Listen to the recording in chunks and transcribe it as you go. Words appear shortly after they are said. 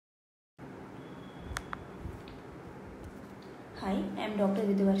Hi, I am Dr.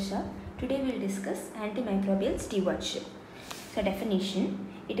 Vidhu. Today we will discuss antimicrobial stewardship. So definition,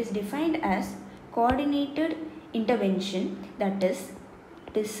 it is defined as coordinated intervention that is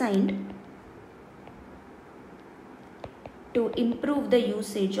designed to improve the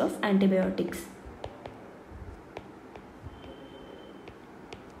usage of antibiotics.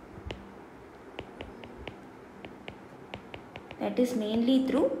 That is mainly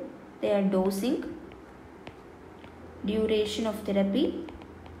through their dosing, duration of therapy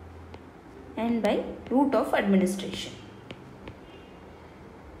and by route of administration.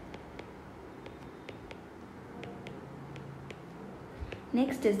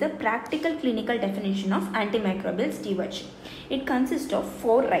 Next is the practical clinical definition of antimicrobial stewardship. It consists of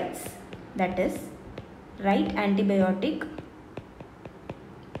 4 rights, that is right antibiotic,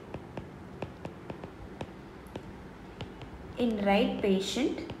 in right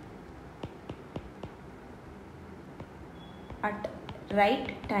patient, at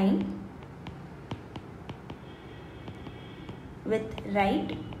right time, with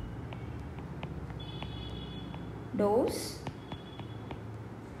right dose,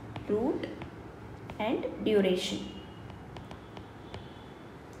 route and duration.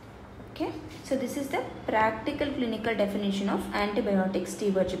 Okay, so this is the practical clinical definition of antibiotic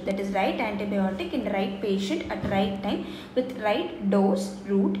stewardship, that is right antibiotic in right patient at right time with right dose,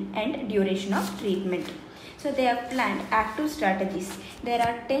 route and duration of treatment. So they have planned active strategies. There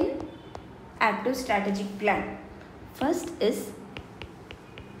are 10 active strategic plan. First is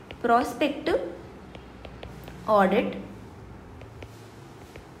prospective audit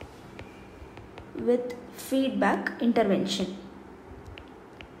with feedback intervention.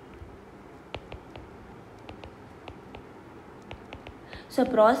 So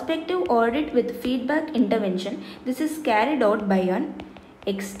prospective audit with feedback intervention, this is carried out by an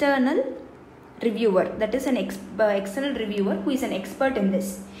external reviewer, that is an external reviewer who is an expert in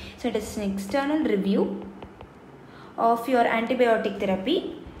this. So it is an external review of your antibiotic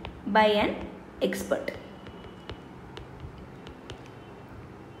therapy by an expert.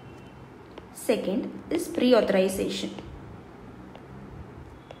 Second is pre-authorization.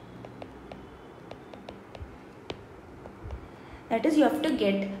 That is, you have to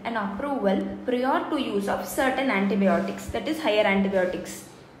get an approval prior to use of certain antibiotics, that is higher antibiotics.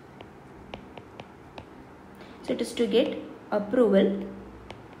 So it is to get approval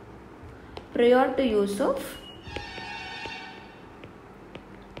prior to use of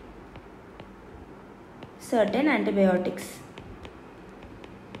certain antibiotics.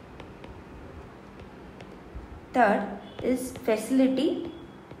 Third is facility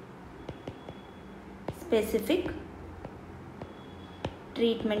specific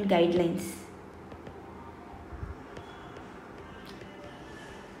treatment guidelines.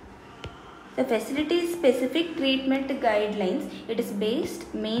 The facility specific treatment guidelines, it is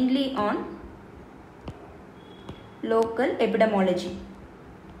based mainly on local epidemiology.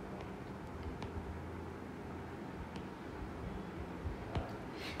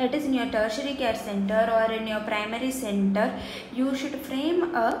 That is, in your tertiary care center or in your primary center, you should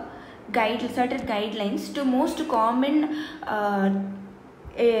frame a certain guidelines to most common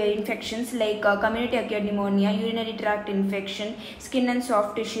infections like community acquired pneumonia, urinary tract infection, skin and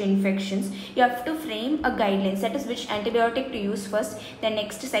soft tissue infections. You have to frame a guidelines, that is which antibiotic to use first, the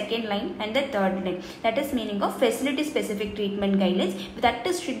next second line and the third line. That is meaning of facility specific treatment guidelines. That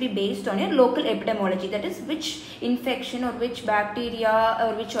is should be based on your local epidemiology, that is which infection or which bacteria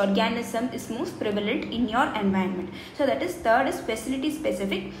or which organism is most prevalent in your environment. So that is third is facility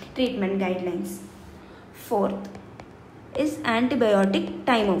specific treatment guidelines. Fourth is antibiotic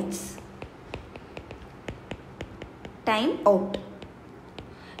timeouts. Time out.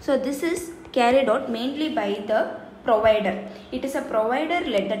 So this is carried out mainly by the provider. It is a provider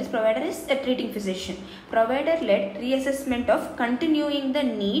led, that is provider is a treating physician. Provider led reassessment of continuing the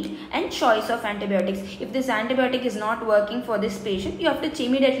need and choice of antibiotics. If this antibiotic is not working for this patient, you have to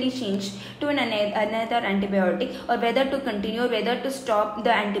immediately change to another antibiotic, or whether to continue or whether to stop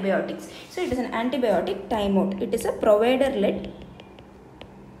the antibiotics. So it is an antibiotic timeout. It is a provider led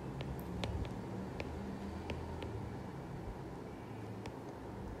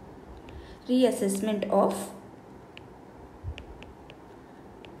reassessment of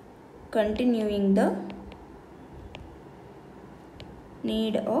continuing the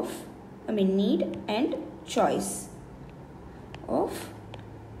need and choice of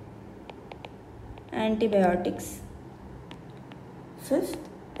antibiotics. Fifth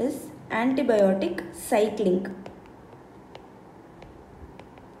is antibiotic cycling.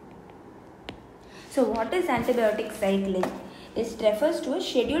 So what is antibiotic cycling? It refers to a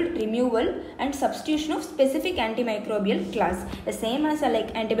scheduled removal and substitution of specific antimicrobial class. The same as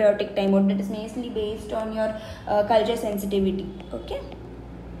like antibiotic timeout, that is mainly based on your culture sensitivity. Okay.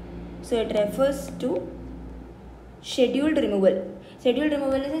 So it refers to scheduled removal. Scheduled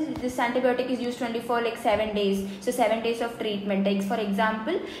removal is this antibiotic is used only for like 7 days. So 7 days of treatment. Like for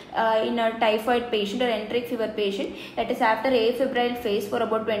example, in a typhoid patient or enteric fever patient, that is after afebrile phase for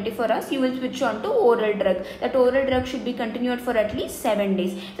about 24 hours, you will switch on to oral drug. That oral drug should be continued for at least 7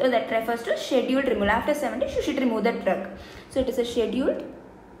 days. So that refers to scheduled removal. After 7 days, you should remove that drug. So it is a scheduled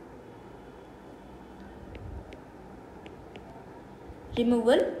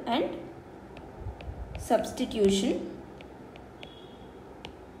removal and substitution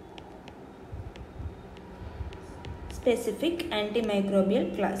specific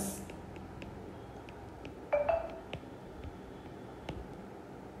antimicrobial class.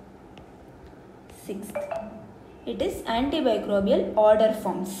 Sixth, it is antimicrobial order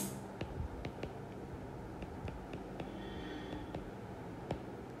forms.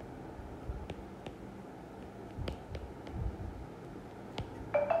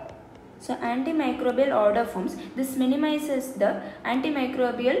 So antimicrobial order forms, this minimizes the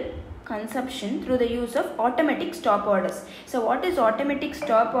antimicrobial consumption through the use of automatic stop orders. So what is automatic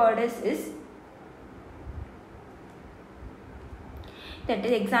stop orders is, that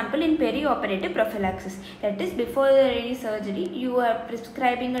is example in perioperative prophylaxis, that is before any surgery you are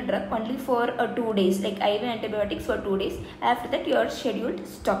prescribing a drug only for 2 days, like IV antibiotics for 2 days. After that you are scheduled to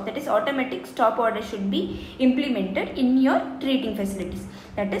stop. That is automatic stop order should be implemented in your treating facilities.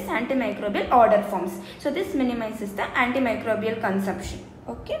 That is antimicrobial order forms. So this minimizes the antimicrobial consumption.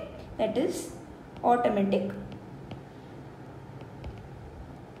 Okay, that is automatic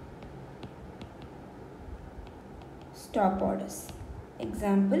stop orders.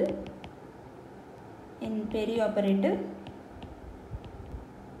 Example in perioperative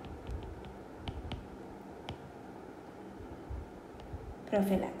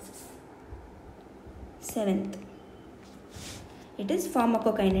prophylaxis. Seventh, it is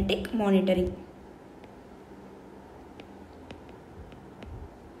pharmacokinetic monitoring.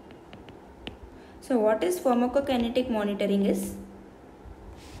 So what is pharmacokinetic monitoring is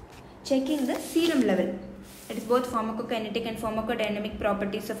checking the serum level. It is both pharmacokinetic and pharmacodynamic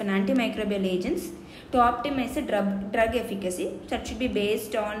properties of an antimicrobial agents to optimize the drug efficacy. That should be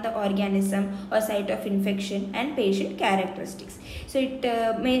based on the organism or site of infection and patient characteristics. So it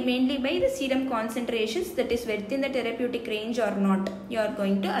mainly by the serum concentrations, that is within the therapeutic range or not, you are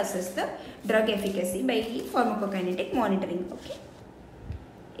going to assess the drug efficacy by pharmacokinetic monitoring. Okay.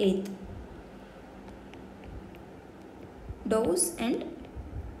 Eighth, dose and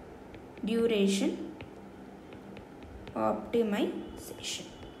duration optimization.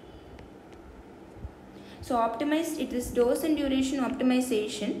 So optimized, it is dose and duration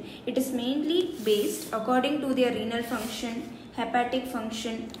optimization. It is mainly based according to their renal function, hepatic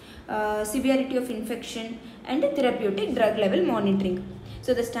function, severity of infection and therapeutic drug level monitoring.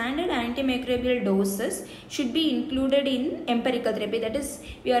 So the standard antimicrobial doses should be included in empirical therapy. That is,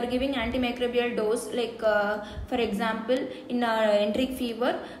 we are giving antimicrobial dose like for example in enteric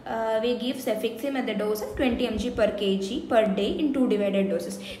fever we give cefixime at the dose of 20 mg per kg per day in 2 divided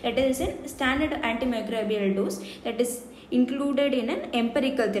doses. That is a standard antimicrobial dose that is included in an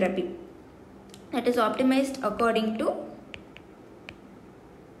empirical therapy. That is optimized according to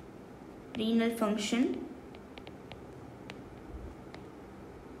renal function,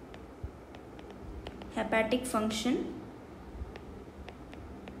 hepatic function,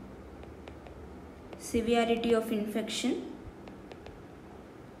 severity of infection.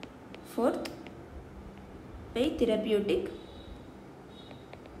 Fourth, by therapeutic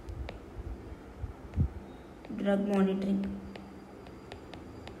drug monitoring.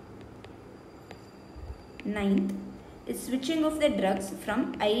 Ninth is switching of the drugs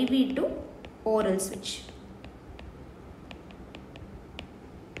from IV to oral switch.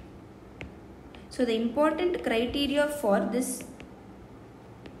 So the important criteria for this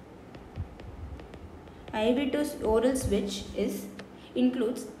IV to oral switch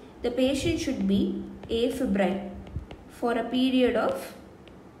includes the patient should be afebrile for a period of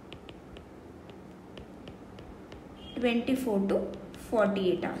 24 to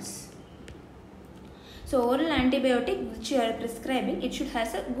 48 hours. So oral antibiotic which you are prescribing, it should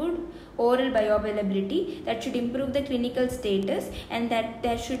have a good oral bioavailability that should improve the clinical status, and that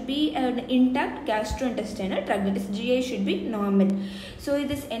there should be an intact gastrointestinal tract, that is GI should be normal. So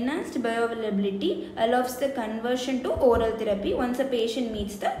this enhanced bioavailability allows the conversion to oral therapy once a patient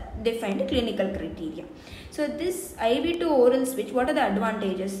meets the defined clinical criteria. So this IV to oral switch, what are the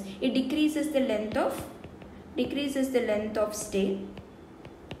advantages? It decreases the length of decreases the length of stay,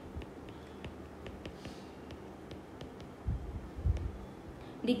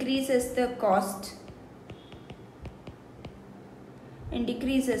 decreases the cost, and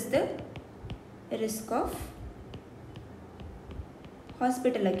decreases the risk of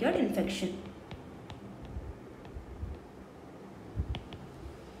hospital acquired infection.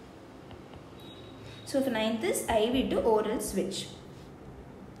 So the 9th is IV to oral switch.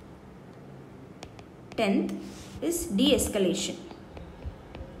 10th is de-escalation.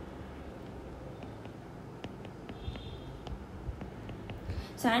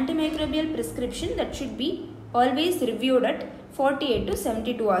 So antimicrobial prescription, that should be always reviewed at 48 to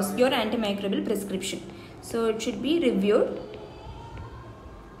 72 hours, your antimicrobial prescription. So it should be reviewed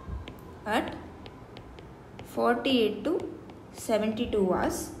at 48 to 72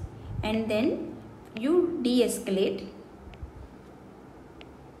 hours, and then you de-escalate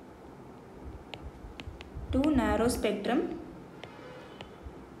to narrow spectrum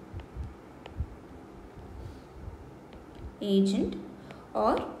agent,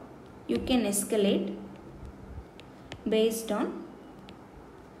 or you can escalate based on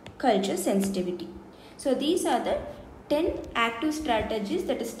culture sensitivity. So these are the 10 active strategies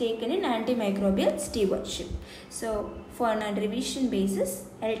that is taken in antimicrobial stewardship. So for a revision basis,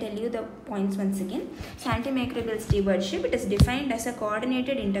 I'll tell you the points once again. So antimicrobial stewardship, it is defined as a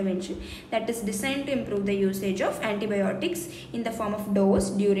coordinated intervention that is designed to improve the usage of antibiotics in the form of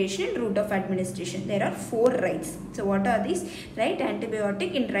dose, duration, and route of administration. There are 4 rights. So what are these? Right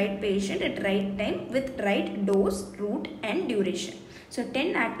antibiotic in right patient at right time with right dose, route, and duration. So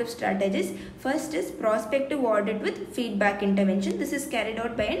 10 active strategies. First is prospective audit with feedback intervention. This is carried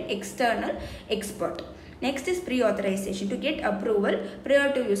out by an external expert. Next is pre-authorization to get approval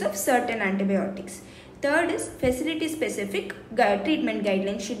prior to use of certain antibiotics. Third is facility specific treatment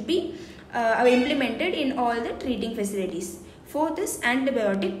guidelines should be implemented in all the treating facilities. Fourth is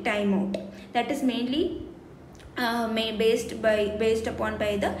antibiotic timeout, that is mainly based upon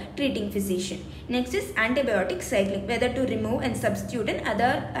by the treating physician. Next is antibiotic cycling, whether to remove and substitute an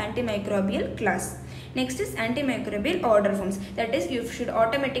other antimicrobial class. Next is antimicrobial order forms, that is you should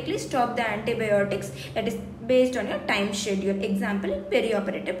automatically stop the antibiotics, that is based on your time schedule. Example,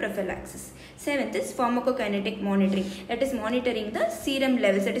 perioperative prophylaxis. 7th is pharmacokinetic monitoring, that is monitoring the serum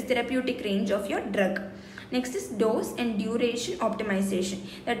levels, that is therapeutic range of your drug. Next is dose and duration optimization,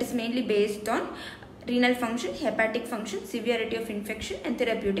 that is mainly based on renal function, hepatic function, severity of infection, and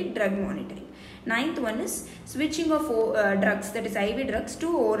therapeutic drug monitoring. 9th one is switching of drugs, that is IV drugs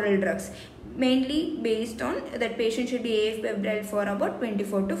to oral drugs, mainly based on that patient should be AF febrile for about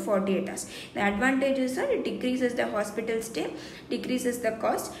 24 to 48 hours. The advantages are it decreases the hospital stay, decreases the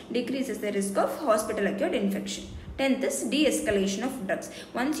cost, decreases the risk of hospital acquired infection. 10th is de-escalation of drugs.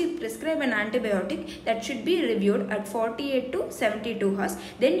 Once you prescribe an antibiotic, that should be reviewed at 48 to 72 hours.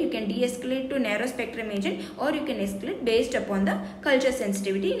 Then you can de-escalate to narrow spectrum agent, or you can escalate based upon the culture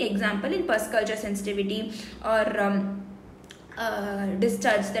sensitivity. In example, in pus culture sensitivity or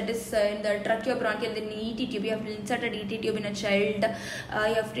discharge, that is in the tracheobronchial, in ET tube, you have inserted ET tube in a child,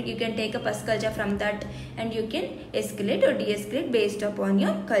 you can take a pus culture from that, and you can escalate or de-escalate based upon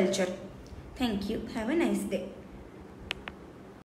your culture. Thank you. Have a nice day.